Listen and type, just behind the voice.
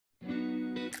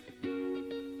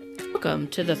Welcome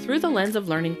to the Through the Lens of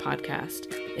Learning podcast.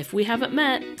 If we haven't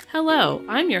met, hello,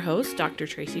 I'm your host, Dr.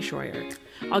 Tracy Schroyer.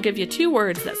 I'll give you 2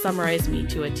 words that summarize me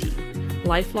to a T: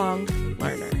 lifelong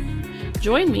learner.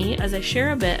 Join me as I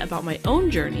share a bit about my own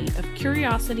journey of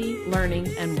curiosity,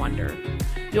 learning, and wonder.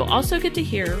 You'll also get to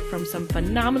hear from some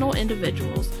phenomenal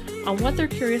individuals on what they're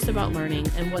curious about learning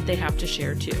and what they have to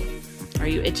share too. Are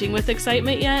you itching with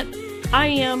excitement yet? I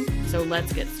am, so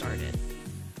let's get started.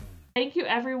 Thank you,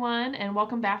 everyone, and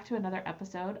welcome back to another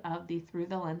episode of the Through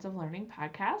the Lens of Learning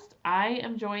podcast. I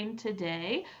am joined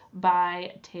today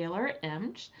by Teylor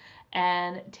Emch.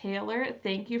 And Teylor,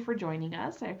 thank you for joining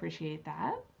us. I appreciate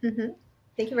that. Mm-hmm.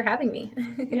 Thank you for having me.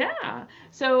 Yeah.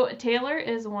 So Teylor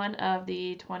is one of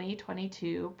the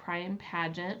 2022 Prime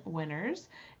Pageant winners.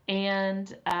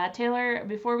 And Teylor,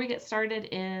 before we get started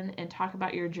in and talk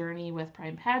about your journey with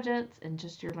Prime Pageants and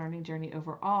just your learning journey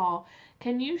overall,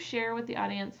 can you share with the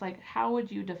audience, how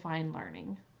would you define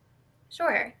learning?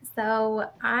 Sure.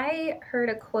 So I heard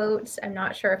a quote, I'm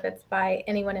not sure if it's by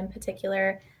anyone in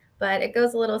particular, but it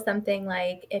goes a little something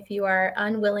like, if you are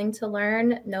unwilling to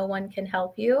learn, no one can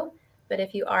help you. But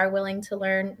if you are willing to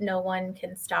learn, no one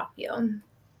can stop you.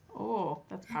 Oh,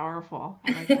 that's powerful.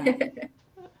 I like that.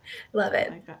 Love it.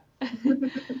 I like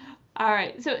that. All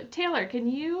right. So Teylor, can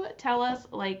you tell us,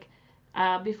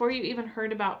 before you even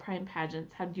heard about Prime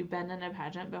Pageants, had you been in a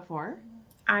pageant before?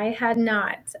 I had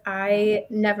not. I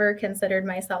never considered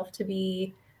myself to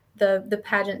be the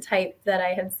pageant type that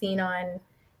I had seen on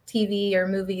TV or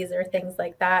movies or things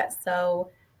like that. So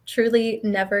truly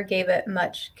never gave it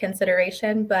much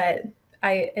consideration, but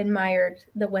I admired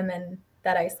the women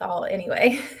that I saw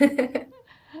anyway.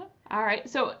 All right.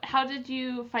 So, how did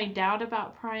you find out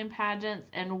about Prime Pageants,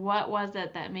 and what was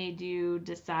it that made you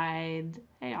decide,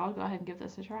 hey, I'll go ahead and give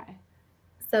this a try?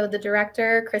 So, the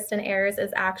director, Kristen Ayers,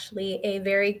 is actually a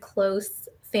very close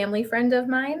family friend of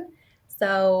mine.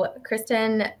 So,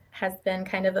 Kristen has been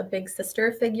kind of a big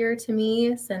sister figure to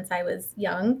me since I was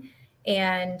young,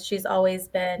 and she's always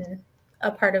been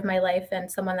a part of my life and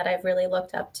someone that I've really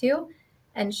looked up to.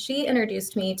 And she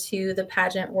introduced me to the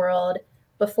pageant world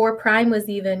before Prime was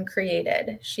even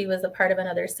created. She was a part of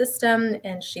another system,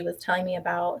 and she was telling me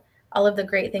about all of the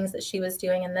great things that she was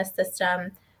doing in this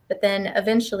system. But then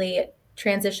eventually it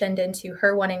transitioned into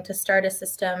her wanting to start a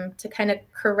system to kind of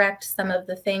correct some of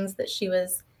the things that she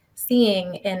was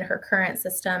seeing in her current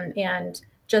system and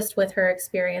just with her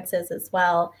experiences as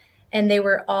well. And they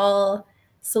were all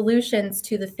solutions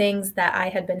to the things that I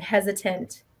had been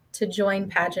hesitant to join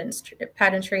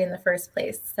pageantry in the first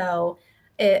place. So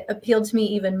it appealed to me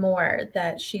even more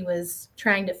that she was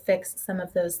trying to fix some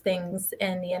of those things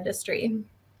in the industry.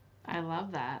 I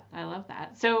love that. I love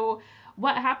that. So,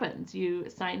 what happens? You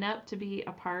sign up to be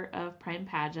a part of Prime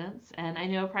Pageants, and I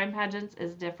know Prime Pageants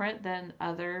is different than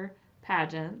other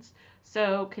pageants.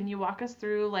 So, can you walk us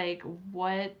through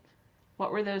what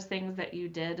were those things that you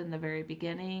did in the very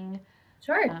beginning?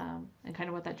 Sure. And kind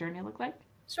of what that journey looked like?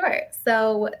 Sure.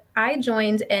 So I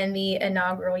joined in the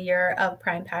inaugural year of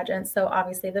Prime Pageant. So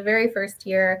obviously the very first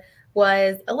year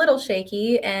was a little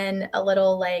shaky and a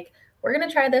little like, we're going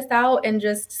to try this out and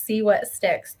just see what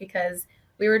sticks, because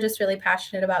we were just really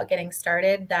passionate about getting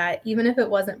started, that even if it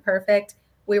wasn't perfect,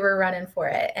 we were running for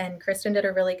it. And Kristen did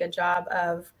a really good job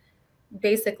of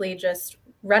basically just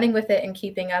running with it and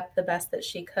keeping up the best that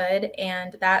she could.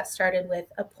 And that started with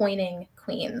appointing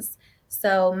queens.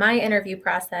 So my interview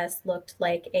process looked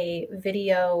like a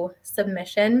video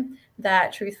submission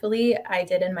that truthfully I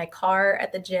did in my car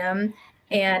at the gym,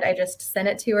 and I just sent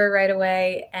it to her right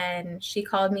away. And she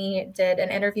called me, did an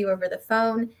interview over the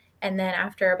phone. And then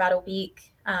after about a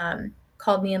week,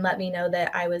 called me and let me know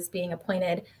that I was being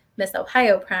appointed Miss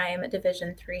Ohio Prime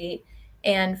Division III.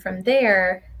 And from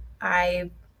there,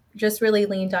 I just really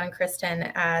leaned on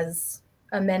Kristen as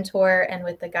a mentor and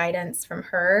with the guidance from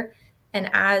her. And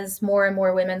as more and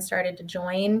more women started to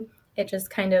join, it just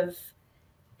kind of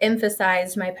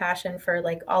emphasized my passion for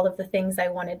all of the things I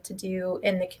wanted to do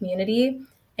in the community,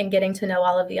 and getting to know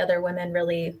all of the other women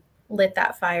really lit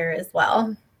that fire as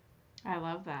well. I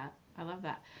love that. I love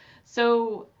that.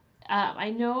 So I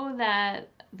know that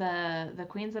the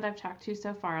queens that I've talked to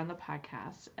so far on the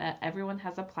podcast, everyone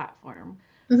has a platform.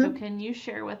 Mm-hmm. So can you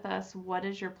share with us, what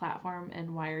is your platform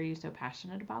and why are you so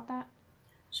passionate about that?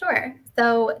 Sure.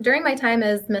 So during my time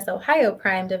as Miss Ohio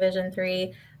Prime Division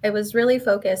III, I was really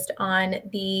focused on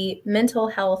the mental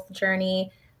health journey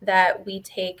that we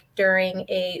take during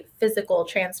a physical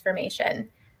transformation.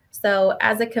 So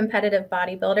as a competitive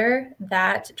bodybuilder,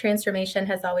 that transformation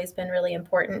has always been really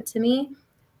important to me.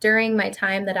 During my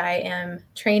time that I am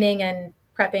training and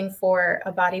prepping for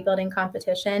a bodybuilding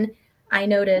competition, I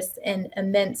noticed an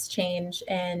immense change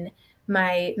in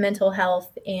my mental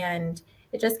health, and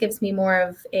it just gives me more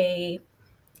of a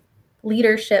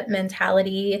leadership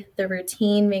mentality. The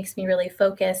routine makes me really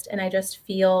focused, and I just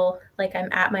feel like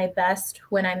I'm at my best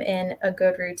when I'm in a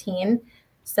good routine.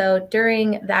 So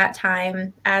during that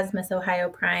time as Miss Ohio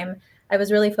Prime, I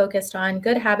was really focused on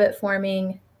good habit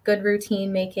forming, good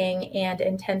routine making, and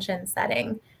intention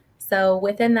setting. So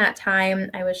within that time,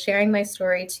 I was sharing my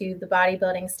story to the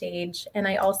bodybuilding stage, and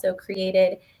I also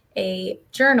created a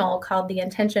journal called the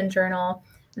Intention Journal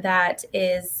that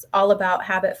is all about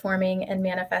habit forming and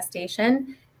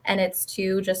manifestation, and it's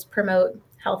to just promote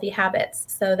healthy habits.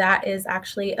 So that is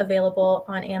actually available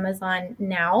on Amazon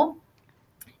now.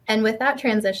 And with that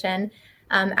transition,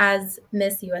 as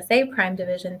Miss USA Prime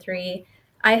Division 3,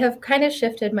 I have kind of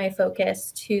shifted my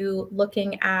focus to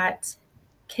looking at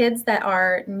kids that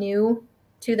are new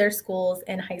to their schools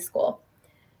in high school.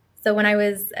 So when I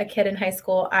was a kid in high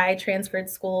school, I transferred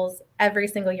schools every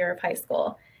single year of high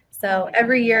school. So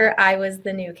every year I was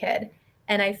the new kid.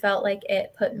 And I felt like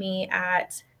it put me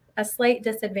at a slight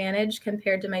disadvantage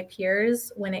compared to my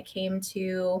peers when it came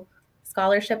to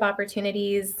scholarship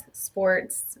opportunities,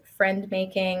 sports, friend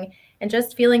making, and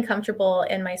just feeling comfortable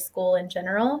in my school in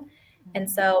general. And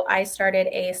so I started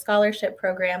a scholarship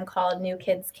program called New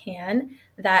Kids Can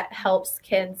that helps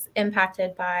kids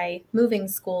impacted by moving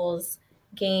schools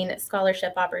gain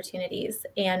scholarship opportunities.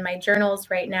 And my journals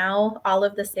right now, all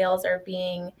of the sales are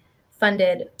being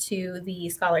funded to the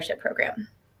scholarship program.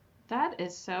 That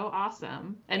is so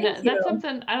awesome. And Thank that's you.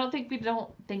 something I don't think we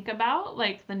don't think about,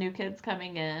 like the new kids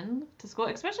coming in to school,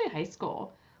 especially high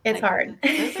school. It's Like hard.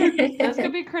 those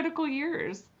could be critical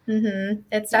years.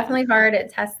 It's Yeah. definitely hard. It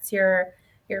tests your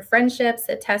friendships,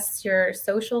 it tests your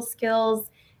social skills,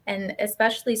 and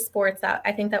especially sports. That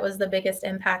I think that was the biggest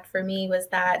impact for me was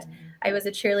that I was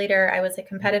a cheerleader. I was a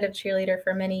competitive cheerleader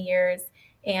for many years.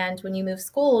 And when you move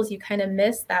schools, you kind of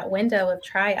miss that window of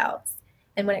tryouts.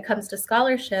 And when it comes to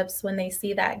scholarships, when they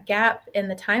see that gap in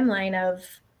the timeline of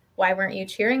why weren't you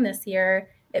cheering this year,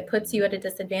 it puts you at a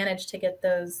disadvantage to get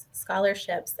those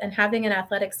scholarships. And having an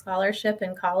athletic scholarship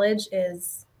in college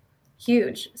is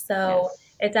huge. So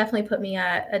Yes. it definitely put me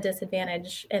at a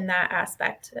disadvantage in that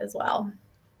aspect as well.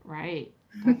 Right.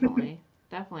 Definitely.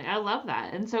 Definitely. I love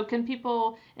that. And so can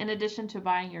people, in addition to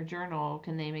buying your journal,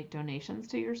 can they make donations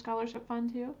to your scholarship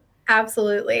fund too?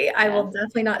 Absolutely. I will Yes.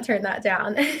 definitely not turn that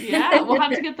down. Yeah, we'll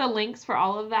have to get the links for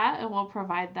all of that, and we'll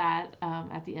provide that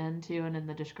at the end too, and in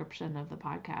the description of the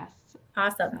podcast.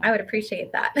 Awesome. So, I would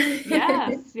appreciate that.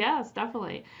 yes, yes,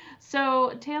 definitely.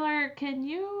 So, Taylor, can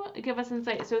you give us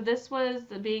insight? So, this was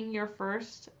being your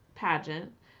first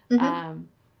pageant. Mhm. Um,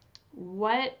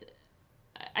 what,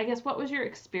 I guess, what was your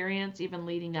experience even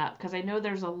leading up? Because I know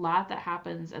there's a lot that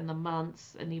happens in the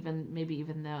months and even maybe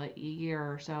even the year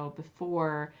or so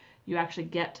before you actually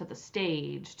get to the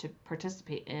stage to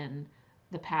participate in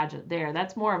the pageant there.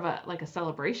 That's more of a like a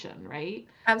celebration, right?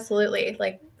 Absolutely.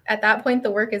 Like at that point, the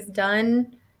work is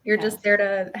done. You're just Yes. there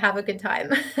to have a good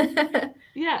time.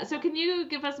 Yeah, so can you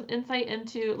give us some insight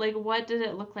into like what did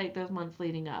it look like those months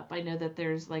leading up? I know that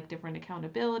there's like different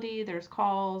accountability, there's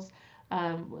calls.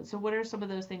 So what are some of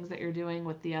those things that you're doing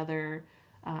with the other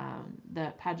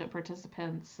the pageant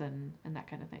participants and that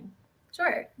kind of thing?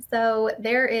 Sure. So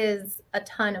there is a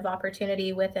ton of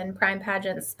opportunity within Prime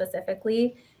Pageants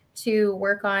specifically to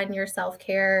work on your self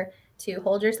care, to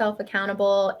hold yourself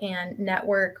accountable, and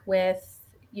network with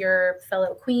your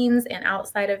fellow queens and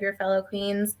outside of your fellow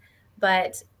queens.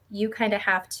 But you kind of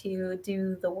have to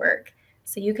do the work.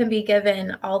 So you can be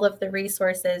given all of the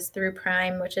resources through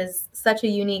Prime, which is such a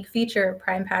unique feature of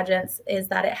Prime Pageants, is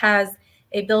that it has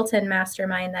a built in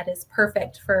mastermind that is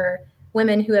perfect for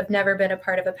women who have never been a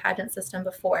part of a pageant system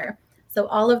before. So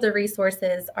all of the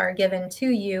resources are given to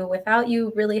you without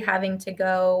you really having to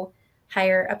go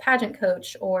hire a pageant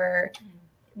coach or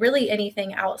really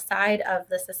anything outside of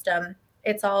the system.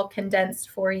 It's all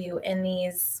condensed for you in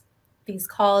these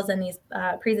calls and these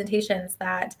presentations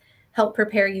that help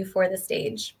prepare you for the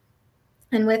stage.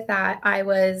 And with that, I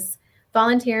was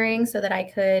volunteering so that I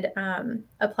could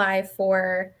apply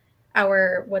for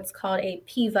our what's called a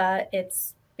PIVA.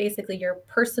 It's basically your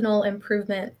Personal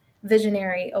Improvement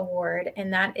Visionary Award,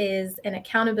 and that is an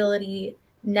accountability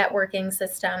networking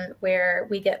system where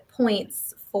we get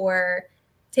points for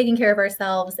taking care of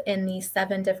ourselves in these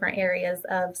 7 different areas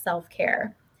of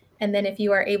self-care. And then if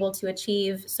you are able to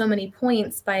achieve so many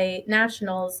points by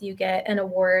nationals, you get an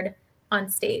award on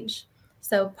stage.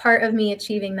 So part of me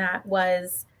achieving that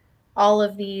was all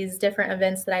of these different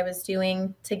events that I was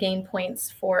doing to gain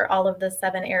points for all of the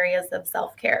 7 areas of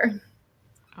self-care.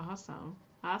 Awesome.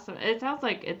 Awesome. It sounds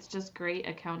like it's just great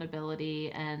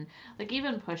accountability and like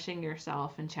even pushing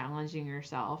yourself and challenging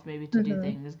yourself maybe to do Mhm.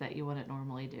 things that you wouldn't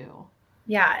normally do.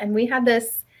 Yeah, and we had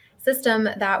this system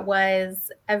that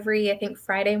was every, I think,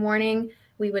 Friday morning,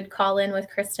 we would call in with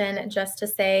Kristen just to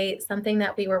say something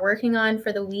that we were working on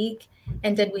for the week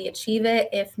and did we achieve it?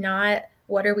 If not,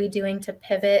 what are we doing to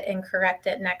pivot and correct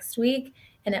it next week?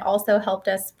 And it also helped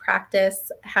us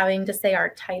practice having to say our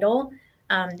title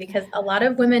because a lot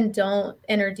of women don't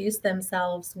introduce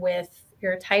themselves with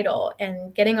your title,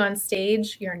 and getting on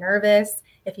stage, you're nervous.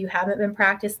 If you haven't been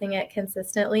practicing it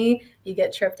consistently, you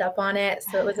get tripped up on it.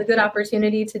 So it was a good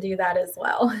opportunity to do that as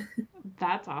well.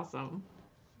 That's awesome.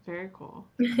 Very cool.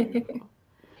 Very cool.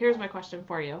 Here's my question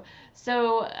for you.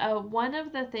 So, one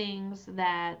of the things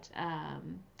that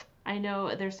I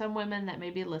know there's some women that may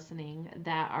be listening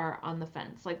that are on the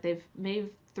fence. Like they've maybe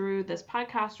through this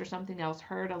podcast or something else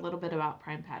heard a little bit about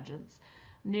prime pageants,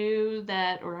 knew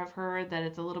that or have heard that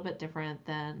it's a little bit different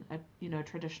than a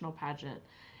traditional pageant.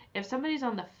 If somebody's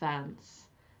on the fence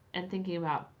and thinking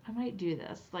about I might do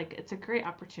this, like it's a great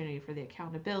opportunity for the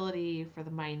accountability, for the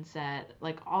mindset,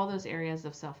 like all those areas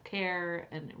of self-care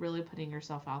and really putting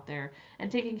yourself out there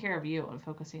and taking care of you and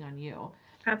focusing on you.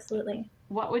 Absolutely.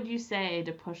 What would you say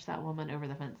to push that woman over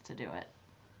the fence to do it?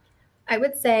 I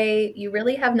would say you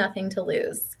really have nothing to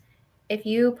lose. If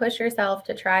you push yourself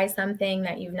to try something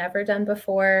that you've never done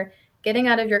before, getting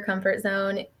out of your comfort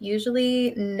zone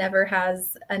usually never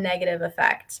has a negative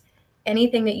effect.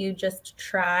 Anything that you just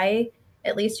try,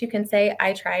 at least you can say,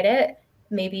 I tried it.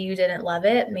 Maybe you didn't love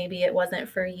it. Maybe it wasn't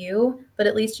for you, but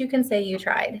at least you can say you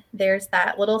tried. There's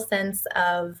that little sense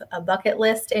of a bucket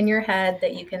list in your head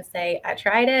that you can say, I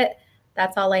tried it.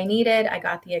 That's all I needed. I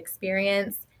got the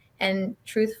experience. And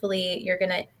truthfully, you're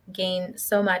going to gain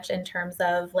so much in terms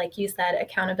of, like you said,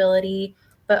 accountability,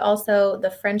 but also the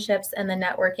friendships and the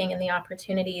networking and the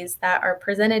opportunities that are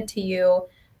presented to you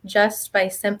just by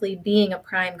simply being a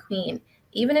prime queen.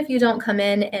 Even if you don't come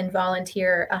in and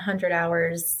volunteer 100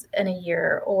 hours in a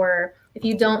year, or if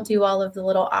you don't do all of the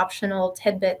little optional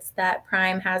tidbits that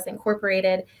Prime has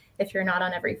incorporated, if you're not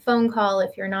on every phone call,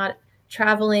 if you're not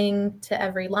traveling to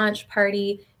every launch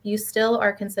party, you still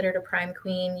are considered a prime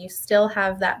queen. You still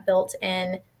have that built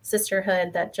in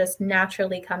sisterhood that just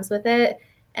naturally comes with it.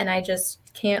 And I just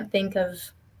can't think of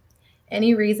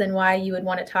any reason why you would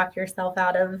want to talk yourself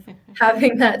out of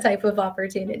having that type of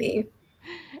opportunity.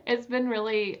 It's been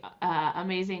really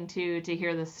amazing too to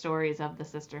hear the stories of the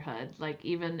sisterhood, like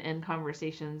even in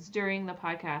conversations during the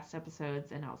podcast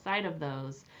episodes and outside of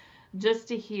those, just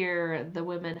to hear the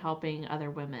women helping other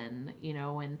women,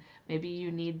 and maybe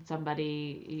you need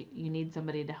somebody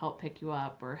to help pick you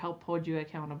up or help hold you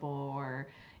accountable, or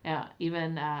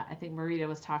even I think Marita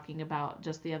was talking about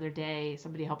just the other day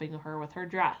somebody helping her with her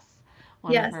dress,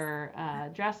 one of Yes,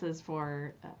 her dresses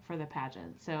for the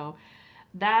pageant. So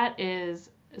that is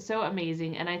so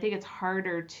amazing, and I think it's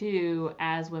harder too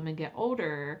as women get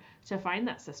older to find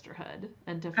that sisterhood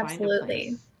and to find a absolutely.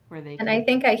 place where they And I can.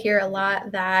 think I hear a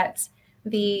lot that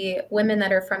the women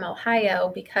that are from Ohio,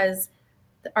 because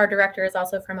our director is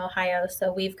also from Ohio,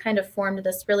 so we've kind of formed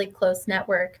this really close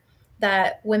network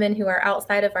that women who are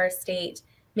outside of our state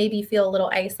maybe feel a little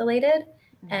isolated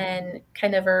Mhm. and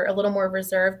kind of are a little more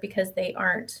reserved because they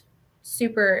aren't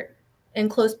super in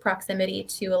close proximity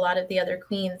to a lot of the other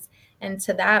queens. And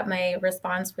to that, my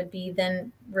response would be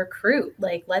then recruit.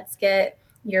 Like, let's get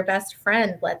your best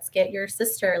friend, let's get your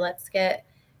sister, let's get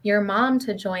your mom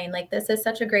to join. Like, this is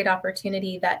such a great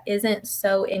opportunity that isn't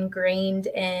so ingrained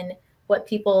in what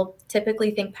people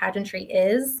typically think pageantry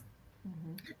is,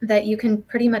 Mhm. that you can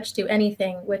pretty much do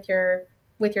anything with your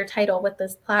title, with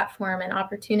this platform and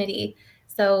opportunity.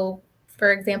 So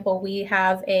for example, we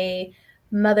have a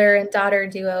mother and daughter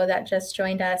duo that just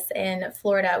joined us in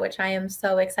Florida, which I am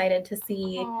so excited to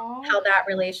see Aw. how that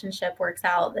relationship works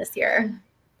out this year.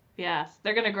 Yes,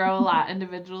 they're going to grow a lot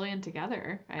individually and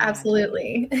together, I imagine.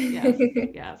 Absolutely. Yes,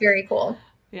 yes. Very cool.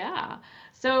 Yeah.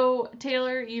 So,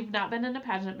 Taylor, you've not been in a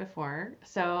pageant before.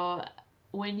 So,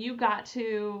 when you got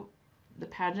to the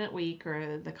pageant week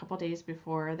or the couple days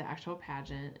before the actual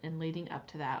pageant and leading up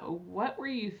to that, what were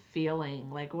you feeling?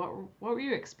 Like what were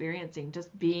you experiencing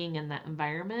just being in that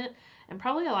environment? And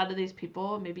probably a lot of these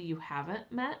people maybe you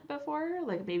haven't met before,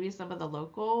 like maybe some of the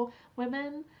local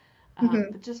women.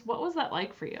 Mhm. But just what was that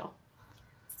like for you?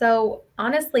 So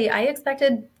honestly, I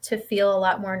expected to feel a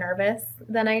lot more nervous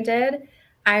than I did.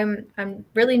 I'm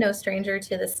really no stranger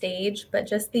to the stage, but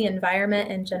just the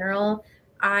environment in general.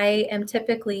 I am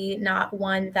typically not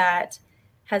one that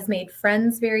has made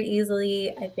friends very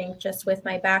easily. I think just with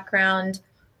my background,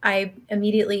 I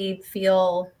immediately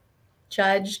feel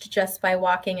judged just by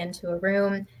walking into a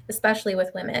room, especially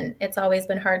with women. It's always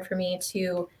been hard for me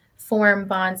to form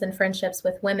bonds and friendships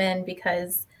with women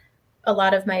because a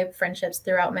lot of my friendships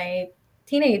throughout my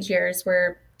teenage years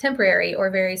were temporary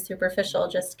or very superficial,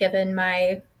 just given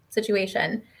my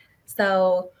situation.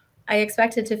 So I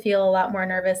expected to feel a lot more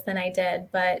nervous than I did,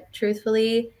 but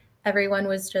truthfully, everyone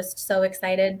was just so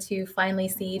excited to finally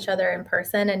see each other in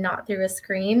person and not through a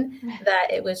screen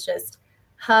that it was just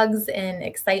hugs and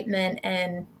excitement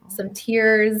and some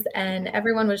tears, and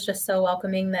everyone was just so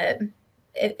welcoming that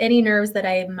any nerves that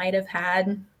I might have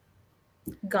had,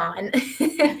 gone.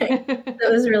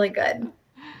 It was really good.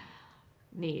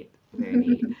 Neat, very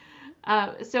neat.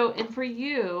 And for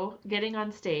you, getting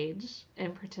on stage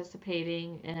and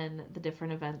participating in the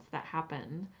different events that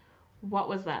happen, what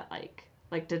was that like?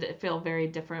 Like, did it feel very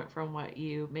different from what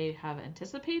you may have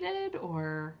anticipated,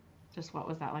 or just what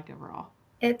was that like overall?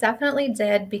 It definitely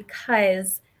did,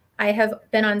 because I have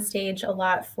been on stage a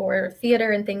lot for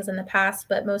theater and things in the past,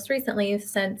 but most recently,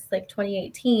 since like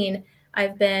 2018,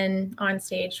 I've been on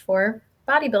stage for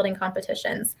bodybuilding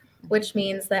competitions, which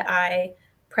means that I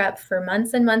prep for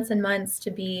months and months and months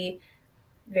to be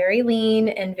very lean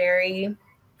and very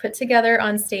put together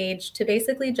on stage to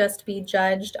basically just be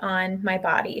judged on my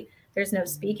body. There's no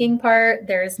speaking part,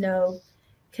 there's no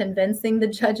convincing the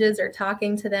judges or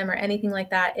talking to them or anything like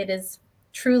that. It is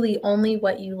truly only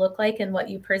what you look like and what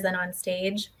you present on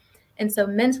stage. And so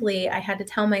mentally, I had to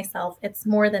tell myself it's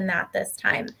more than that this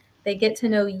time. They get to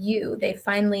know you. They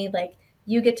finally, like,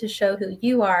 you get to show who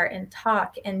you are and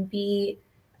talk and be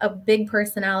a big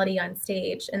personality on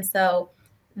stage. And so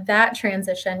that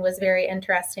transition was very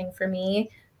interesting for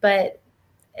me. But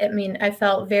I mean, I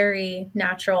felt very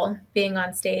natural being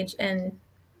on stage, and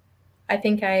I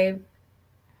think I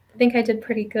did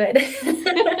pretty good.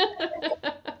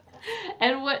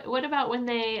 And what about when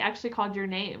they actually called your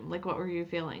name? Like, what were you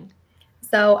feeling?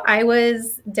 So I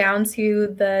was down to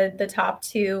the top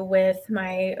two with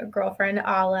my girlfriend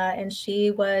Ala, and she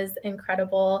was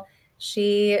incredible.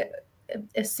 She,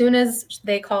 as soon as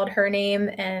they called her name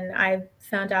and I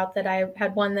found out that I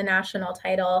had won the national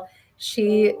title,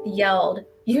 she yelled,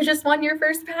 "You just won your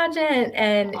first pageant!"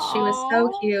 And she was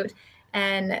so Oh, cute.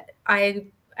 And I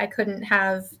couldn't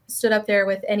have stood up there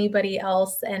with anybody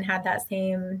else and had that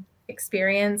same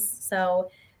experience. So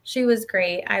she was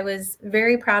great. I was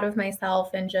very proud of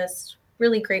myself and just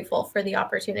really grateful for the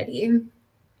opportunity.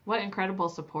 what incredible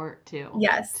support too,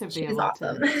 Yes, to be she's able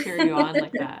awesome. to cheer you on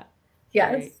like that. Right.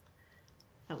 Yes.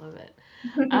 I love it.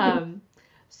 Um,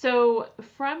 so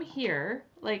from here,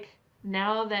 like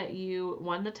now that you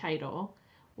won the title,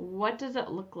 what does it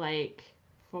look like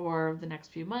for the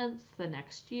next few months, the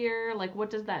next year? Like, what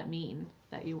does that mean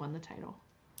that you won the title?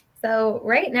 So,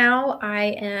 right now, I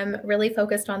am really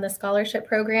focused on the scholarship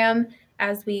program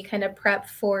as we kind of prep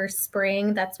for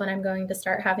spring. That's when I'm going to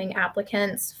start having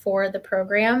applicants for the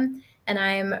program. And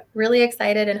I'm really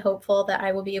excited and hopeful that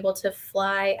I will be able to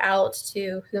fly out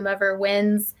to whomever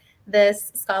wins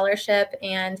this scholarship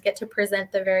and get to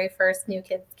present the very first New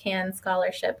Kids Can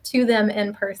scholarship to them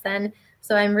in person.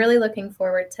 So, I'm really looking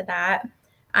forward to that.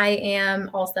 I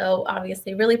am also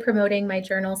obviously really promoting my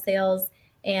journal sales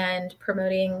and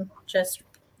promoting just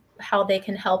how they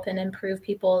can help and improve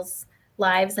people's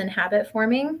lives and habit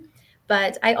forming.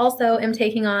 But I also am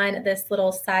taking on this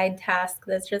little side task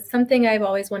that's just something I've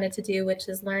always wanted to do, which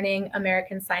is learning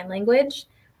American Sign Language.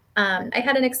 I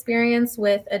had an experience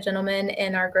with a gentleman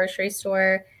in our grocery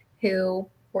store who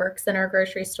works in our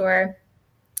grocery store.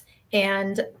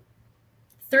 And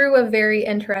through a very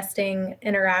interesting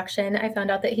interaction, I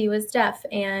found out that he was deaf,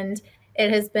 and it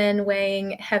has been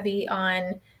weighing heavy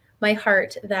on my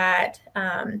heart that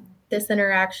this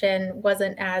interaction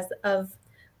wasn't as of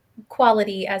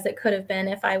quality as it could have been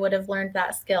if I would have learned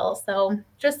that skill. So,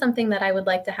 just something that I would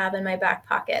like to have in my back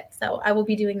pocket. So, I will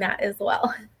be doing that as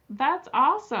well. That's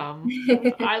awesome.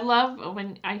 I love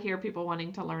when I hear people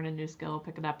wanting to learn a new skill,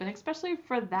 pick it up, and especially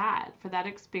for that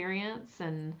experience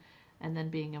and then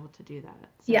being able to do that.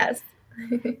 So, Yes.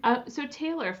 so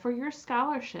Taylor, for your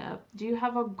scholarship, do you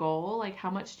have a goal? Like, how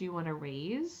much do you want to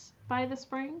raise by the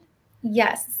spring?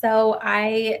 Yes. So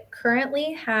I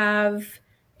currently have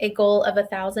a goal of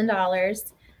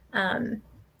 $1,000. Um,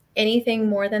 Anything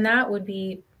more than that would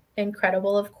be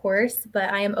incredible, of course,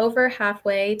 but I am over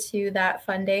halfway to that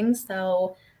funding.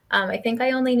 So I think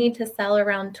I only need to sell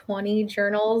around 20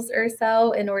 journals or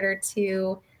so in order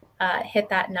to hit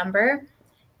that number.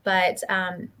 But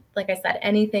like I said,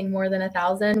 anything more than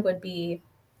 1,000 would be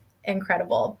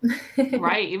incredible.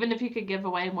 Right. Even if you could give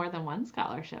away more than one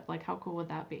scholarship, like how cool would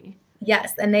that be?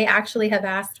 Yes. And they actually have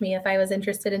asked me if I was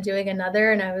interested in doing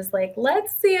another. And I was like,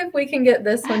 let's see if we can get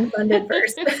this one funded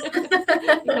first. You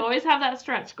can always have that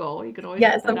stretch goal. You can always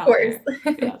Yes, put that of out course.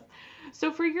 there. Yes.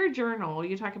 So for your journal,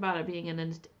 you talk about it being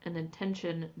an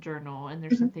intention journal, and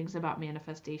there's some things about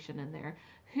manifestation in there.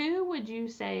 Who would you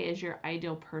say is your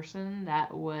ideal person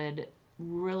that would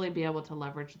really be able to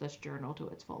leverage this journal to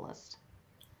its fullest?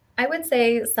 I would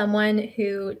say someone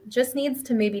who just needs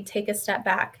to maybe take a step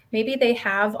back. Maybe they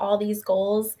have all these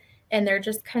goals and they're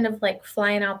just kind of like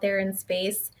flying out there in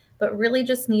space, but really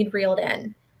just need reeled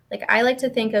in. Like I like to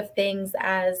think of things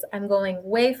as I'm going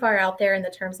way far out there in the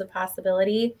terms of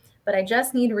possibility, but I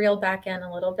just need reeled back in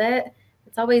a little bit.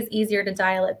 It's always easier to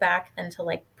dial it back than to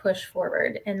like push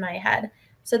forward in my head.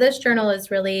 So this journal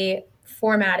is really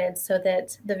formatted so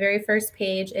that the very first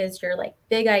page is your like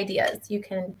big ideas. You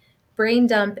can brain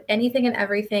dump anything and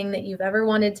everything that you've ever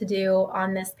wanted to do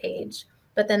on this page.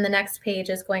 But then the next page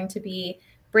is going to be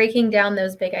breaking down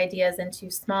those big ideas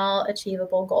into small,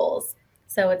 achievable goals.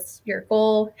 So it's your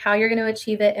goal, how you're going to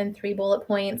achieve it in 3 bullet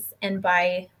points, and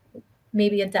by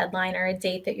maybe a deadline or a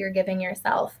date that you're giving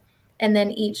yourself. And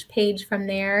then each page from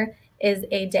there is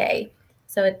a day.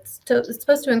 So it's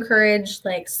supposed to encourage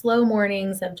like slow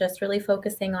mornings of just really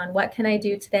focusing on what can I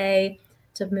do today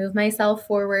to move myself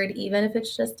forward, even if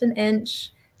it's just an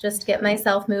inch, just get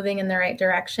myself moving in the right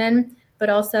direction, but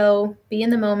also be in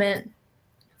the moment,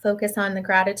 focus on the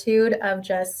gratitude of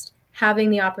just having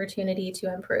the opportunity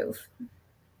to improve.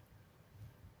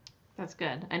 That's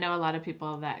good. I know a lot of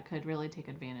people that could really take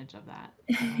advantage of that.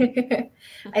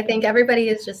 So. I think everybody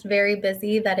is just very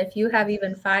busy that if you have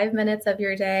even 5 minutes of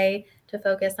your day to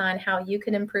focus on how you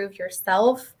can improve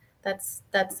yourself, that's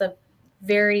a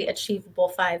very achievable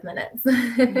 5 minutes.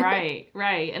 Right.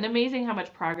 And amazing how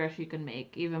much progress you can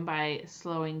make even by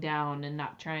slowing down and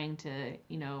not trying to,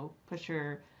 push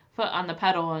your foot on the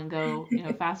pedal and go,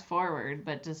 fast forward,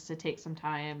 but just to take some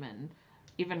time and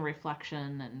even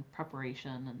reflection and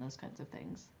preparation and those kinds of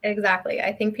things. Exactly.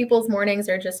 I think people's mornings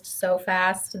are just so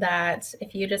fast that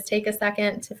if you just take a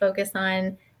second to focus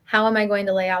on how am I going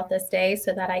to lay out this day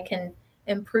so that I can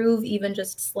improve even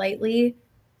just slightly,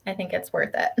 I think it's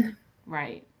worth it.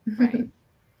 Right.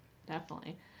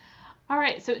 Definitely. All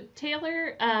right. So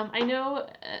Teylor, I know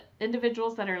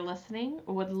individuals that are listening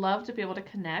would love to be able to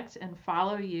connect and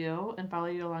follow you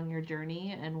along your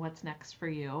journey and what's next for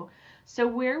you. So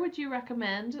where would you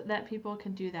recommend that people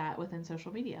can do that within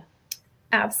social media?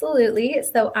 Absolutely.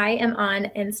 So I am on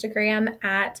Instagram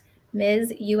at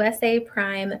Ms. USA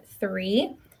Prime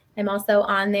 3. I'm also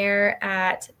on there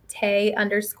at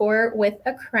Tay_ with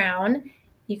a crown.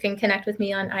 You can connect with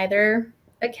me on either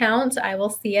account. I will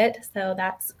see it. So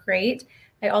that's great.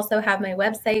 I also have my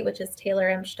website, which is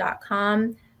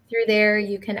TaylorEmch.com. Through there,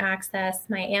 you can access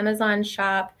my Amazon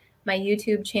shop, my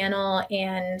YouTube channel,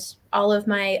 and all of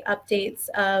my updates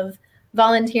of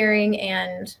volunteering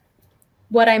and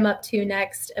what I'm up to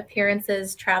next,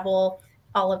 appearances, travel,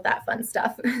 all of that fun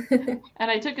stuff. And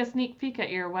I took a sneak peek at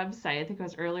your website. I think it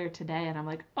was earlier today, and I'm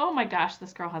like, oh my gosh,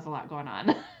 this girl has a lot going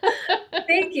on.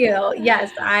 Thank you.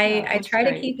 Yes, I try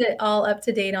to keep it all up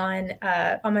to date on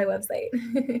my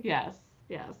website. Yes.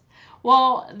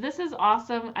 Well, this is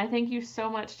awesome. I thank you so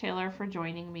much, Teylor, for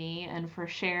joining me and for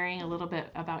sharing a little bit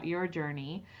about your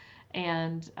journey.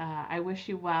 And I wish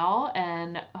you well,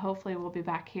 and hopefully we'll be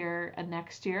back here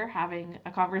next year having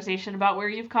a conversation about where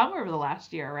you've come over the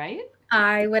last year, right?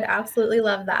 I would absolutely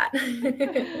love that.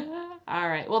 All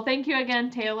right. Well, thank you again,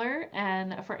 Teylor.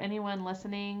 And for anyone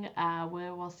listening,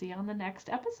 we will see you on the next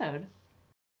episode.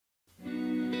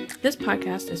 This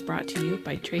podcast is brought to you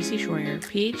by Tracy Schroyer,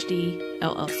 PhD,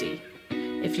 LLC.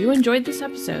 If you enjoyed this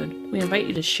episode, we invite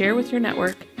you to share with your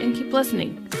network and keep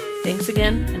listening. Thanks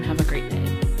again, and have a great day.